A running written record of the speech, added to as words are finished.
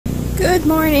Good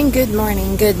morning, good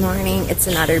morning, good morning. It's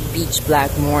another beach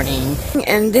black morning.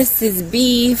 And this is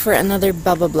B for another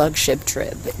Baba Vlog ship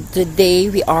trip. Today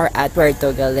we are at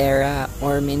Puerto Galera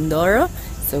or Mindoro.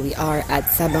 So we are at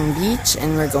Sabang Beach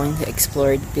and we're going to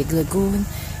explore the big lagoon,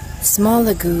 small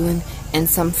lagoon, and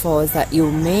some falls that you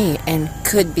may and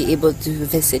could be able to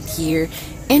visit here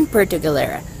in Puerto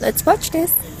Galera. Let's watch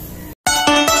this.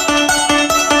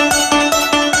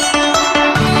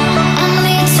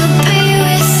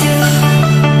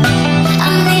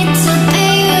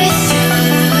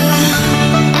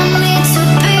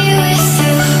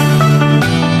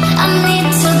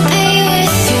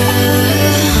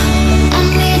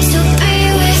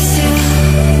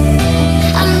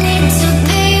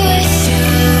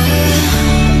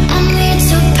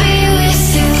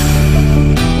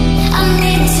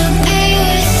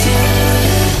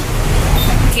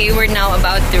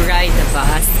 About to ride the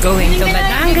bus going to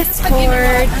Batangas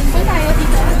Port.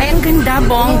 Ay, ang ganda,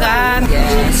 bongga.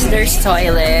 Yes, there's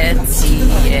toilets.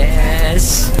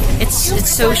 Yes, it's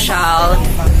social.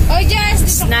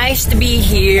 It's nice to be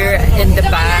here in the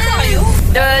back.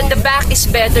 The back is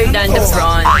better than the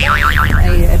front.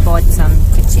 I bought some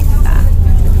kuchinta.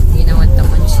 You know what the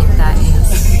kuchinta is?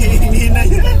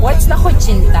 What's the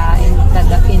kuchinta in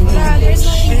English?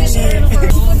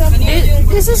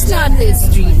 This is not the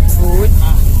street food.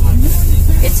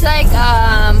 It's like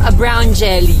a brown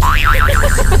jelly.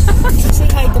 Say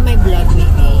hi to my vlog,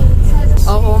 baby.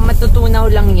 Oo,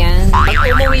 matutunaw lang yan. Pag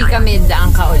umuwi kami,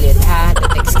 daan ka ulit, ha?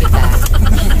 Text kita.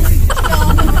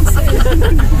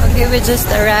 Okay, we just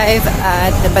arrived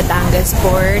at the Batangas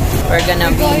Port. We're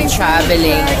gonna be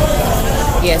traveling,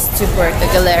 yes, to Puerto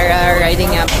Galera,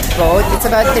 riding a boat. It's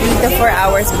about 3 to 4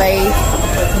 hours by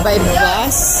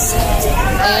bus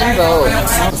and boat.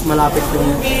 Malapit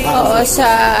yung... Oo,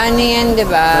 sa ano yan,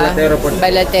 diba?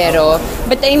 Balatero.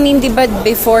 But I mean, diba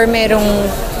before merong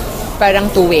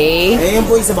parang two-way? Eh, yun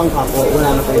po yung sa bangka po.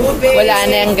 Wala na po yun. Wala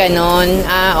na yung ganon.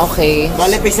 Ah, okay.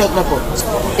 Bale, face out na po.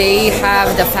 They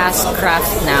have the fast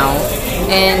craft now.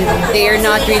 And they are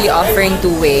not really offering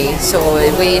two-way. So,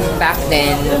 way back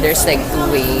then, there's like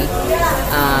two-way.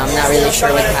 Not really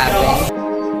sure what happened.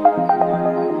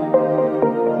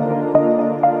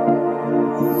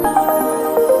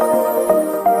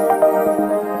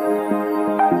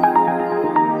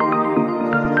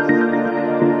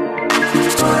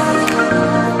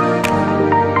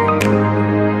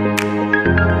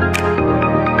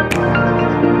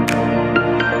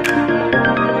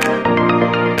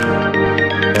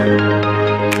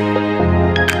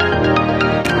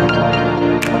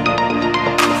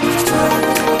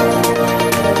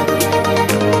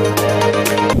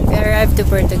 To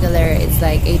Puerto Galera, it's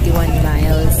like 81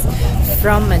 miles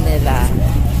from Manila,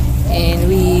 and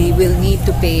we will need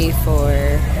to pay for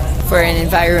an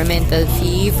environmental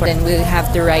fee. Then we'll have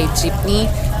to ride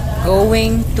jeepney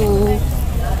going to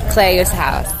Cleo's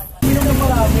house.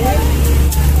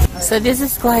 So this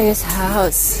is Cleo's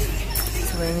house.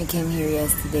 So when we came here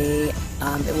yesterday,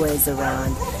 it was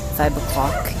around 5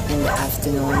 o'clock in the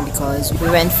afternoon because we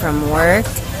went from work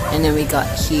and then we got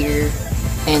here.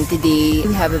 And today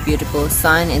we have a beautiful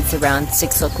sun. It's around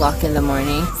 6 o'clock in the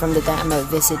morning. From the time I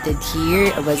visited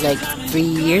here, it was like 3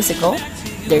 years ago.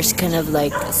 There's kind of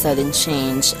like a sudden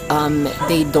change.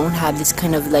 They don't have this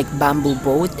kind of like bamboo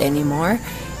boat anymore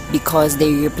because they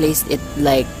replaced it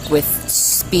like with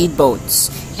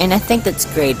speedboats. And I think that's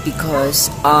great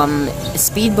because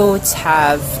speedboats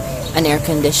have an air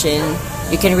condition.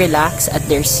 You can relax at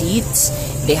their seats.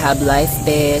 They have life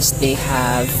vests, they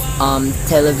have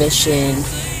television,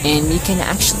 and you can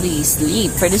actually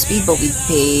sleep. For the speedboat, we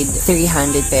paid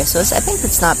 300 pesos. I think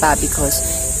that's not bad because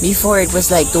before it was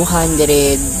like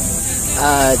 250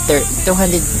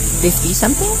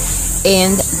 something.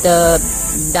 And the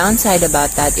downside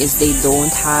about that is they don't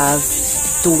have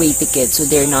two-way ticket, so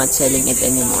they're not selling it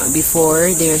anymore. Before,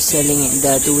 they're selling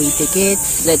the two-way ticket,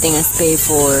 letting us pay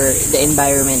for the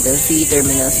environmental fee,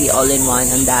 terminal fee, all in one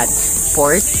on that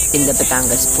port, in the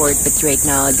Batangas port. But right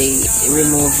now, they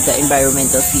remove the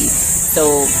environmental fee.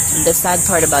 So, the sad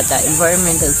part about that,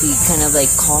 environmental fee kind of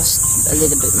like cost a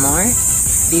little bit more.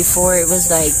 Before, it was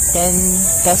like 10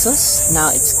 pesos. Now,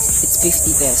 it's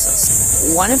 50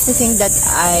 pesos. One of the things that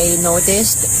I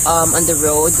noticed on the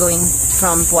road going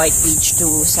from White Beach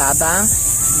to Sabang,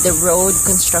 the road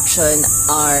construction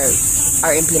are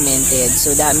implemented.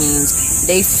 So that means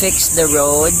they fixed the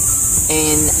road,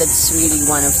 and that's really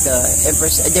one of the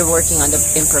they're working on the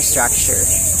infrastructure.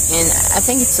 And I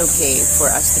think it's okay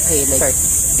for us to pay like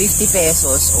 50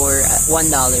 pesos or $1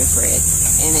 for it,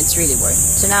 and it's really worth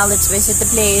it. So now let's visit the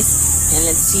place and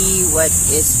let's see what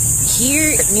is here,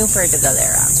 New Puerto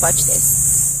Galera. Let's watch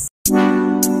this.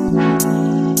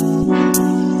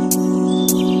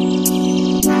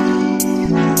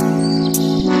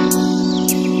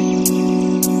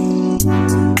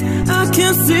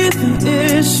 see the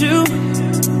issue.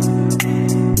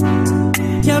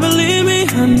 Yeah, believe me,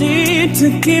 I need to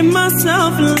keep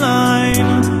myself in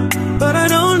line, but I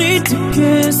don't need to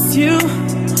kiss you.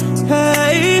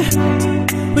 Hey,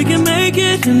 we can make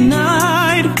it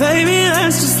tonight, baby,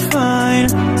 that's just fine.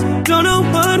 Don't know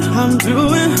what I'm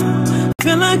doing,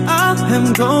 feel like I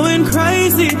am going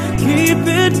crazy. Keep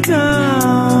it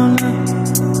down.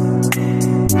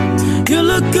 You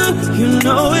look good, you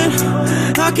know it,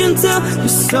 I can tell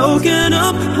you're soaking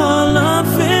up all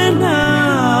of it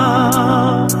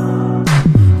now.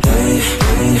 Hey,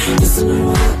 hey, listen to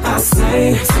what I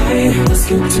say, let's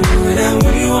get to it. And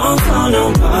we won't tell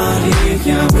nobody,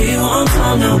 yeah, we won't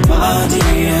tell nobody,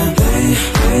 yeah. Hey,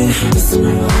 hey, listen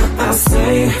to what I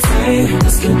say,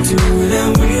 let's get to it.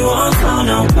 And we won't tell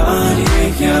nobody,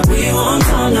 yeah, we won't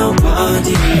tell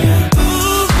nobody, yeah.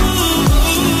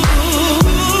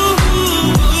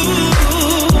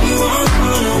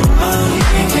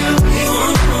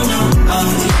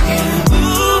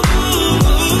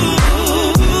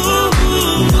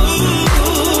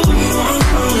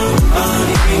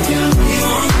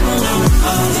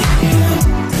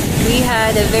 We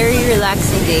had a very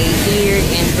relaxing day here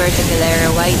in Puerto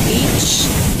Galera, White Beach.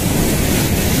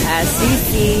 As you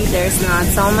see, there's not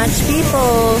so much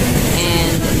people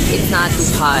and it's not too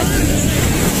hot.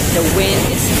 The wind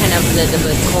is kind of a little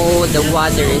bit cold, the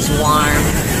water is warm.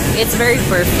 It's very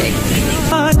perfect.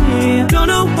 Don't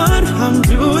know what I'm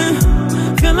doing,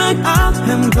 feel like I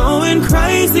am going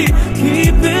crazy.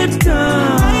 Keep it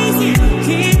down,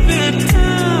 keep it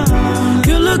down.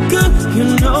 You look good, you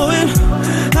know it,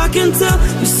 I can tell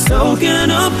you're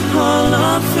soaking up all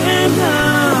of it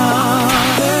now.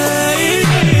 Hey,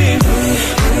 hey,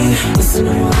 hey, listen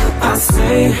to what I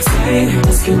say,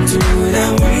 let's get to it.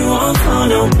 And we won't tell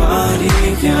nobody,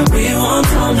 yeah, we won't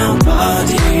tell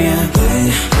nobody, yeah. Hey,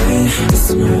 hey,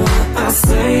 listen to what I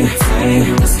say,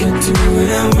 let's get to it.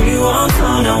 And we won't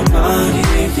tell nobody,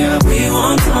 yeah, we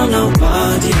won't tell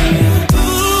nobody, yeah.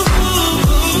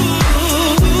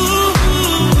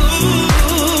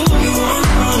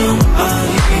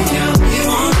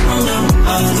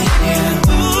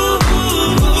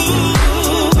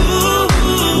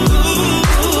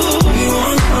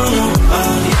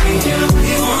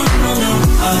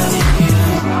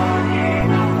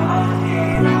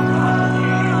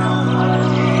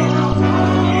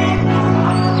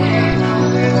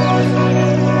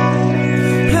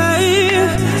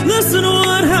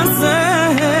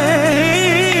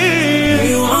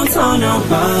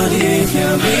 Nobody,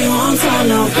 yeah, we won't tell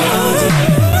nobody.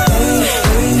 Hey,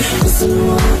 hey, listen to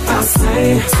what I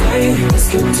say, let's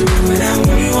get to it. And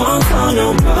we won't tell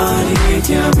nobody,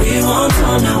 yeah, we won't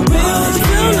tell nobody.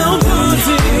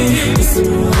 Hey, listen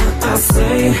to what I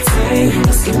say,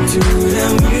 let's get to it.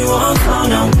 And we won't tell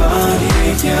nobody,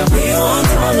 yeah, we won't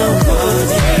tell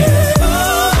nobody.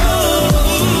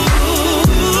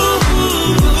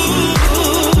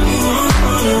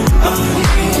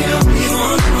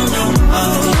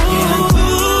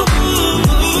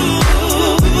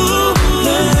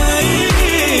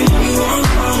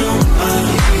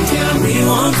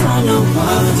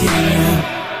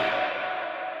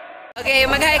 Okay,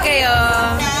 mag-hi kayo.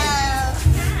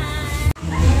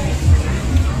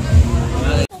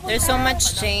 There's so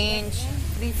much change.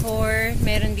 Before,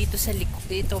 meron dito sa likod,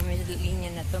 dito, may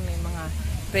linya na to, may mga,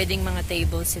 pwedeng mga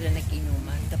tables sila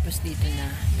nag-inuman. Tapos dito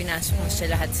na, pinasok mo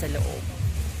siya lahat sa loob.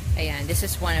 Ayan, this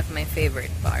is one of my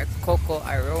favorite bar, Coco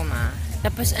Aroma.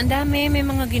 Tapos, ang dami, may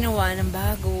mga ginawa ng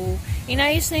bago.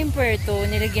 Inayos na yung puerto,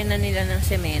 nilagyan na nila ng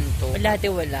semento. Dati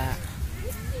wala.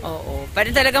 Oo.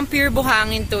 Parang talagang pure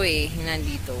buhangin to eh,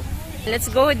 nandito. Let's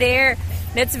go there.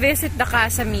 Let's visit the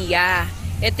Casa Mia.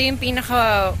 Ito yung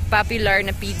pinaka-popular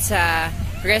na pizza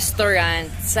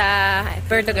restaurant sa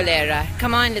Puerto Galera.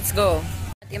 Come on, let's go.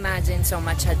 Imagine so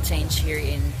much had changed here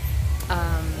in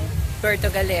Puerto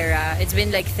Galera. It's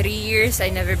been like 3 years.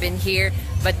 I've never been here,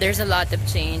 but there's a lot of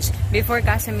change. Before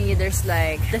Casa Mia, there's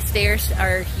like, the stairs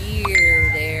are here,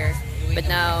 there. But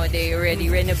now, they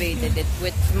already renovated it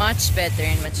with much better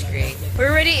and much great. We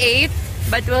already ate,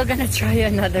 but we're gonna try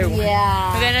another one.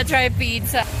 Yeah. We're gonna try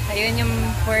pizza. Ayun yung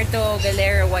Puerto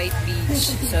Galera White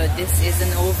Beach. So this is an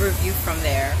overview from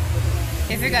there.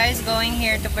 If you guys going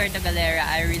here to Puerto Galera,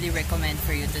 I really recommend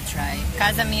for you to try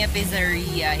Casa Mia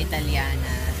Pizzeria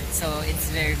Italiana. So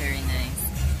it's very, very nice.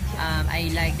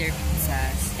 I like their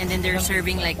pizzas. And then they're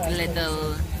serving like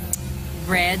little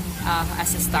bread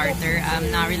as a starter. I'm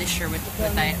not really sure what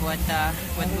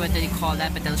do you call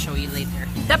that, but I'll show you later.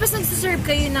 Tapos nagsaserve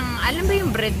kayo ng, alam ba yung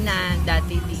bread na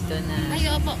dati dito na? Ay,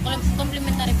 opo,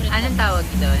 complimentary bread. Anong tawag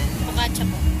doon? Focaccia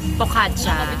po.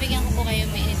 Focaccia. Bibigyan ko po kayo,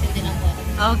 may initin din ako.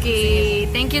 Okay,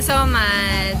 thank you so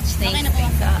much. Thank you.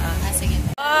 Sige.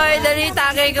 Oy, dali,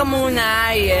 tagay ka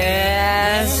muna.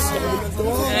 Yes.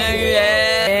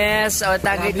 Yes. O,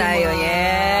 tagay tayo.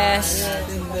 Yes.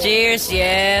 Cheers.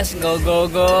 Yes. Go, go,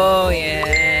 go.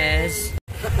 Yes.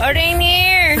 Oh,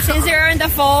 Rainier, since you're on the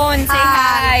phone, say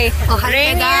hi. Oh, hi.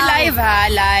 Rainier, live ha,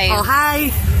 live. Oh,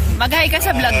 hi. Mag-hi ka sa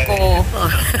vlog ko.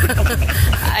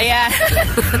 Ayan.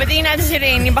 Batiin natin si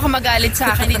Rainy. Baka magalit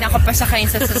sa akin. Hindi na ako pasakayin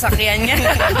sa sasakyan niya.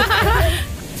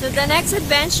 So the next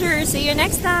adventure. See you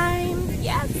next time.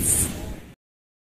 Yes.